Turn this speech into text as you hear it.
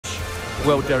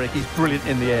Well, Derek, he's brilliant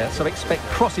in the air, so expect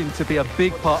crossing to be a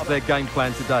big part of their game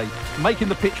plan today. Making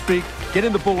the pitch big,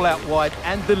 getting the ball out wide,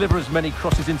 and deliver as many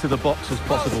crosses into the box as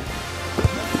possible.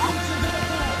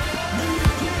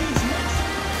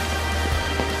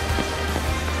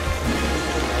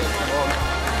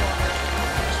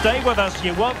 Stay with us,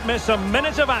 you won't miss a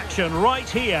minute of action right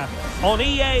here on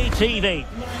EA TV.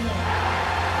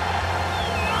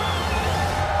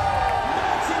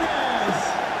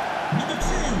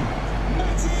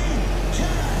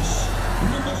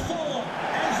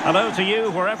 Hello to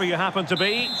you, wherever you happen to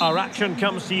be. Our action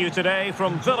comes to you today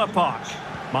from Villa Park.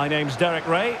 My name's Derek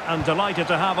Ray, and delighted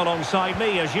to have alongside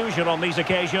me, as usual on these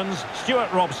occasions,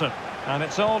 Stuart Robson. And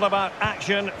it's all about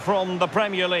action from the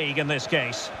Premier League in this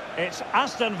case. It's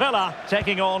Aston Villa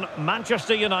taking on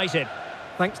Manchester United.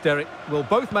 Thanks, Derek. Well,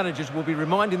 both managers will be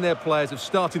reminding their players of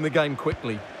starting the game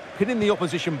quickly, pinning the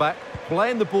opposition back,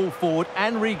 playing the ball forward,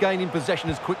 and regaining possession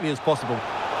as quickly as possible.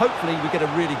 Hopefully, we get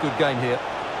a really good game here.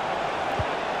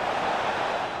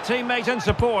 Teammate and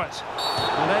support.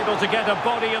 Unable to get a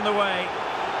body in the way.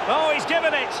 Oh, he's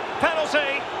given it.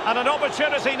 Penalty. And an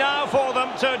opportunity now for them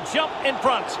to jump in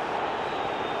front.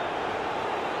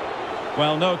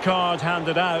 Well, no card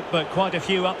handed out, but quite a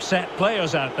few upset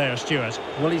players out there, Stuart.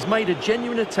 Well, he's made a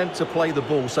genuine attempt to play the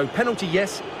ball, so penalty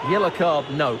yes, yellow card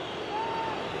no.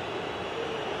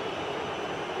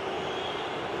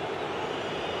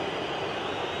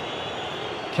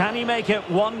 Can he make it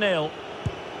 1-0?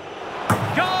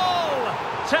 Goal!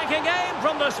 Taking aim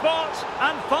from the spot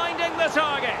and finding the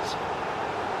target.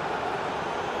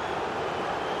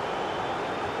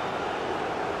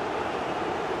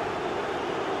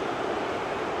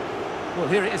 Well,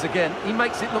 here it is again. He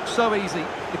makes it look so easy.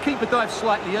 The keeper dives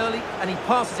slightly early and he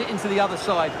passes it into the other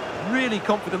side. Really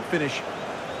confident finish.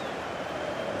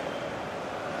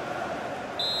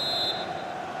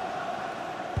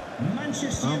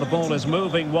 Well, the ball is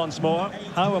moving once more.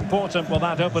 How important will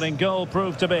that opening goal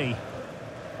prove to be?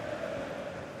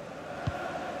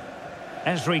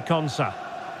 Ezri Konsa.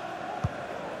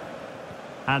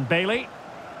 And Bailey.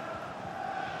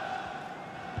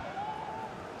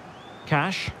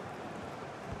 Cash.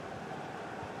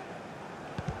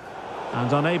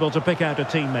 And unable to pick out a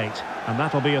teammate. And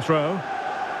that'll be a throw.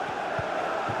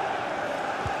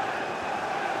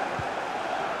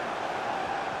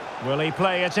 Will he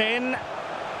play it in?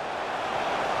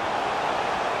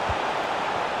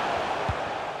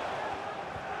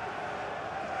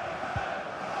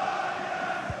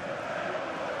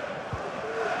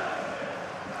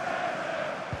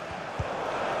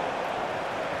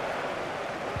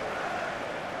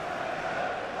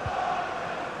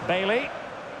 Bailey.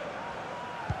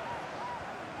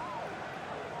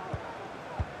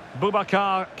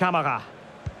 Boubacar Kamara.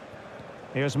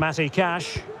 Here's Matty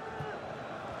Cash.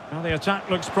 Well, the attack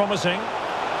looks promising,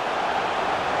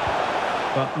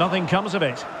 but nothing comes of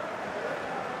it.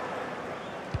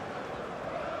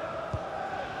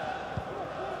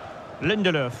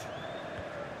 Lindelöf.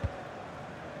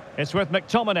 It's with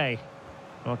McTominay.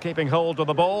 Well, keeping hold of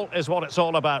the ball is what it's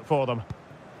all about for them.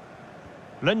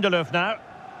 Lindelöf now.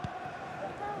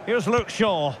 Here's Luke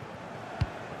Shaw.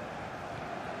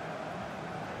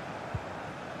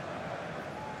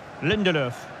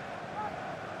 Lindelöf.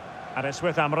 And it's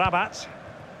with Amrabat.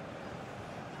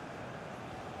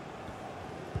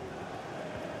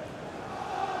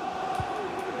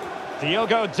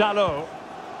 Diogo Dalot.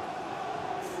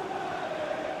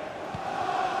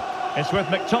 It's with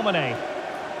McTominay.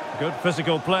 Good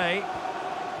physical play.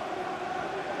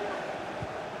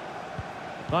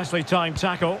 Nicely timed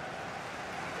tackle.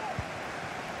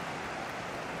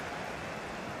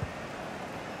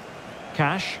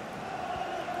 Cash.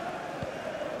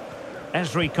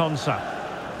 Ezri Konsa.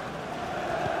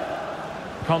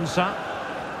 Konsa.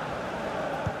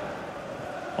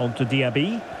 On to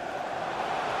Diaby.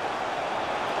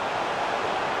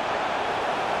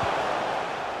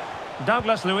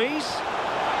 Douglas Luiz.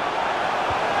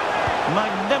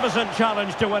 Magnificent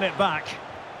challenge to win it back.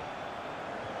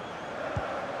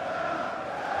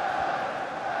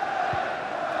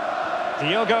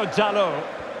 Diogo Dalot.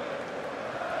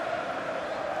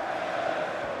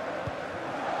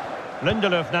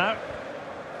 Lindelöf now.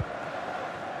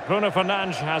 Bruno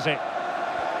Fernandes has it.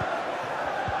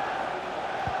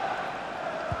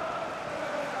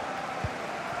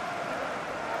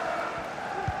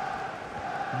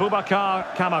 Boubacar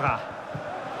Kamara.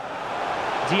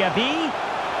 Diaby.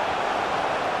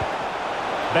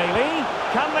 Bailey.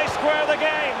 Can they square the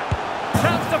game?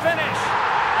 Chance to finish.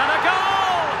 And a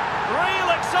goal! Real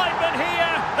excitement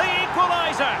here. The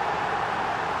equaliser.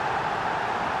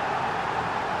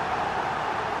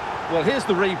 Well, here's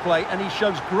the replay, and he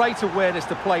shows great awareness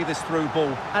to play this through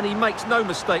ball, and he makes no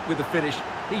mistake with the finish.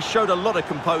 He showed a lot of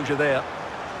composure there.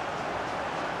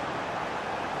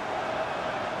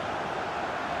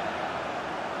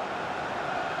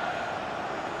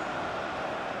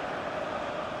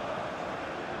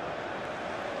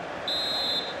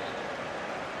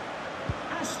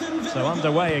 So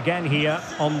underway again here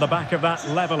on the back of that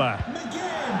leveller.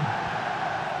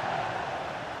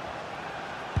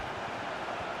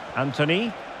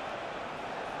 Anthony.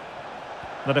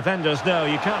 The defenders know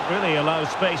you can't really allow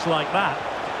space like that.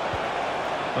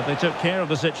 But they took care of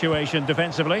the situation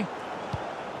defensively.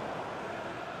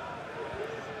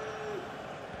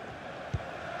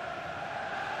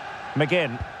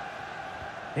 McGinn.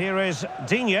 Here is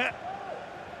Digne.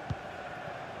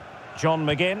 John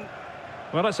McGinn.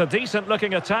 Well, it's a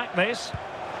decent-looking attack, this.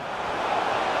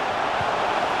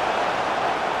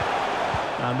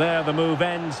 And there the move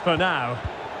ends for now.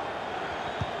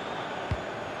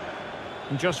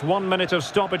 Just 1 minute of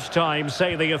stoppage time,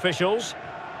 say the officials.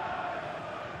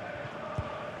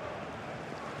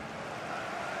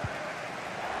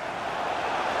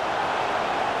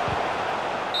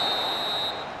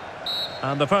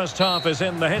 And the first half is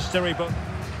in the history book.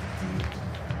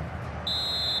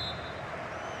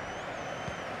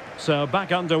 So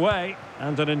back underway,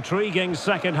 and an intriguing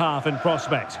second half in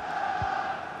prospect.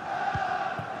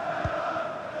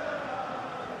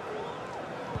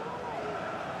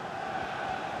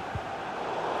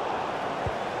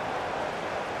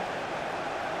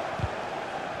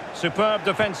 Superb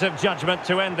defensive judgment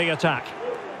to end the attack.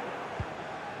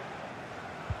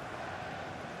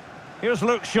 Here's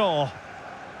Luke Shaw.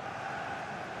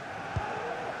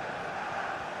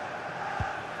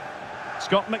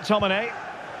 Scott McTominay.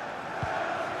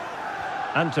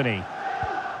 Anthony.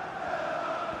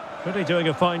 Really doing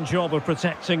a fine job of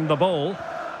protecting the ball.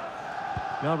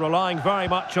 Now relying very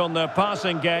much on their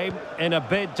passing game in a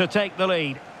bid to take the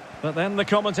lead. But then the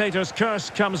commentator's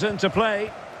curse comes into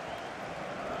play.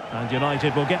 And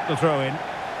United will get the throw-in.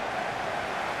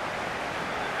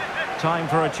 Time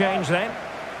for a change then.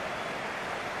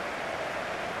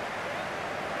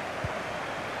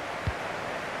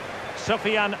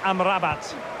 Sufyan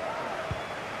Amrabat.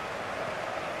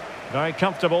 Very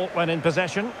comfortable when in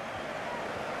possession.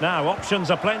 Now, options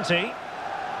are plenty.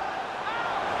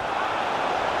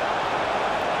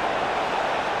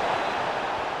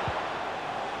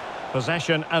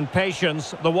 Possession and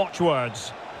patience, the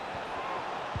watchwords.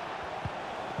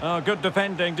 Oh, good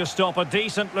defending to stop a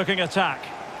decent-looking attack.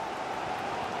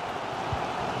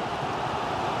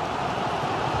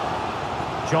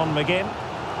 John McGinn.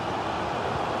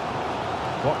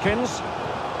 Watkins.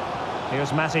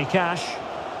 Here's Matty Cash.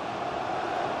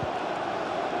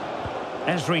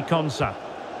 Ezri Konsa.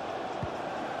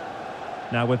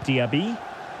 Now with Diaby.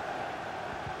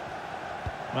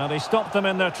 Well, they stopped them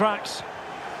in their tracks.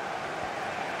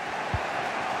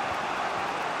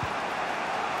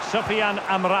 Sufyan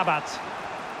Amrabat.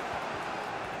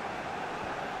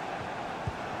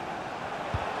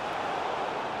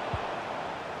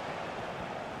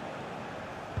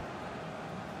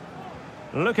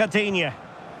 Look at Digne.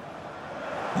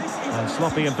 And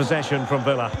sloppy in possession from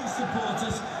Villa.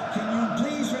 Supporters, can you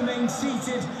please remain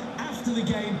seated after the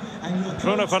game? And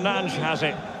Bruno Fernandes has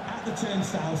it. At the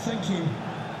turnstile, thank you.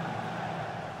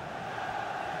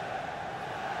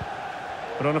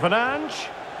 Bruno Fernandes.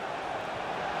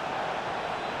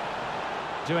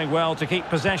 Doing well to keep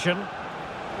possession.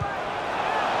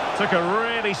 Took a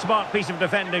really smart piece of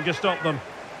defending to stop them.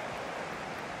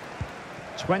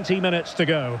 20 minutes to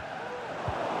go.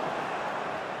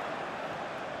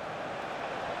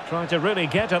 Trying to really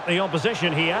get at the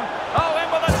opposition here. Oh,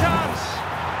 in with a chance!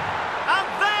 And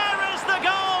there is the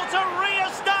goal to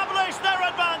re-establish their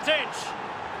advantage!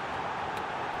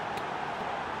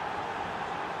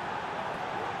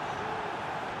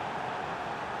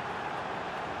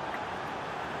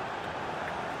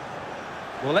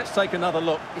 Well, let's take another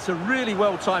look. It's a really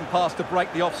well-timed pass to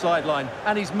break the offside line,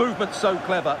 and his movement's so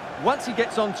clever. Once he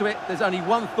gets onto it, there's only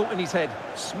one thought in his head.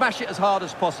 Smash it as hard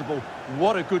as possible.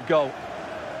 What a good goal.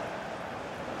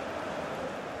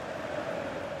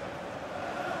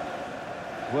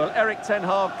 Well, Eric Ten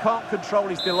Hag can't control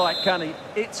his delight, can he?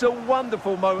 It's a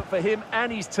wonderful moment for him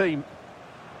and his team.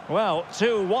 Well,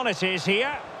 2-1 it is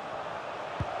here.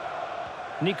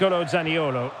 Nicolo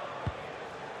Zaniolo.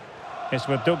 It's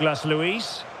with Douglas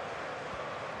Luiz.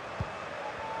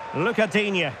 Look at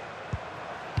Digne.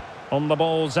 On the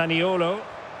ball, Zaniolo.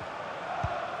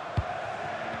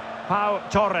 Pau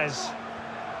Torres.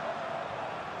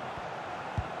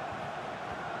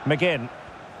 McGinn.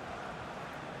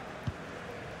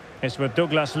 It's with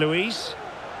Douglas Luiz.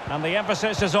 And the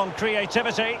emphasis is on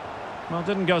creativity. Well,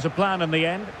 didn't go to plan in the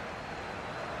end.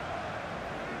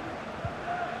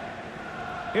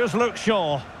 Here's Luke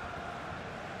Shaw.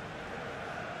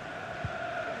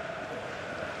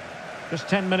 Just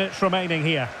 10 minutes remaining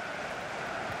here.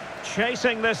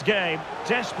 Chasing this game,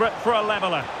 desperate for a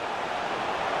leveller.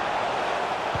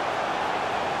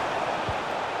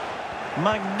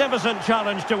 Magnificent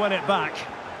challenge to win it back.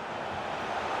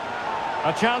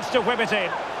 A chance to whip it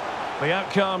in. The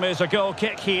outcome is a goal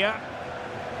kick here.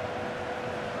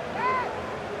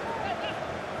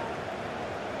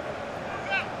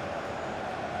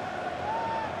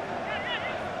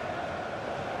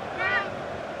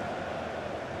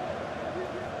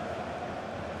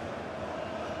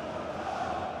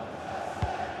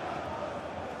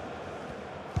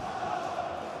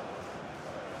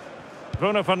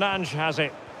 Bruno Fernandes has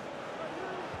it.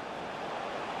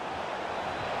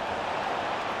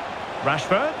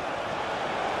 Rashford.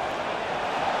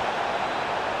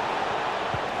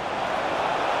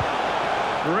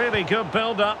 Really good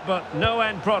build-up, but no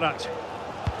end product.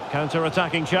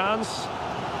 Counter-attacking chance.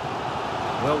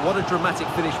 Well, what a dramatic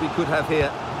finish we could have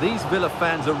here. These Villa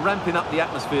fans are ramping up the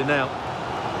atmosphere now.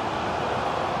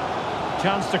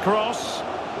 Chance to cross.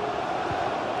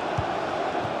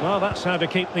 Well, that's how to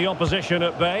keep the opposition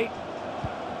at bay.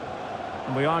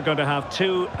 And we are going to have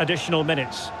 2 additional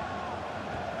minutes.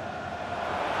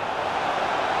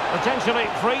 Potentially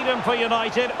freedom for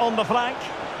United on the flank.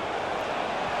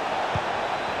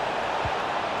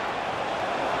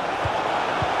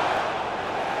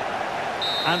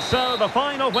 And so the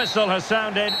final whistle has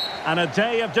sounded, and a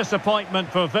day of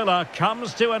disappointment for Villa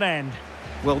comes to an end.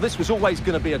 Well, this was always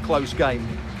going to be a close game,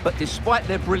 but despite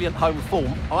their brilliant home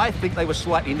form, I think they were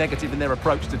slightly negative in their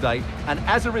approach today, and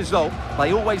as a result,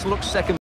 they always look second.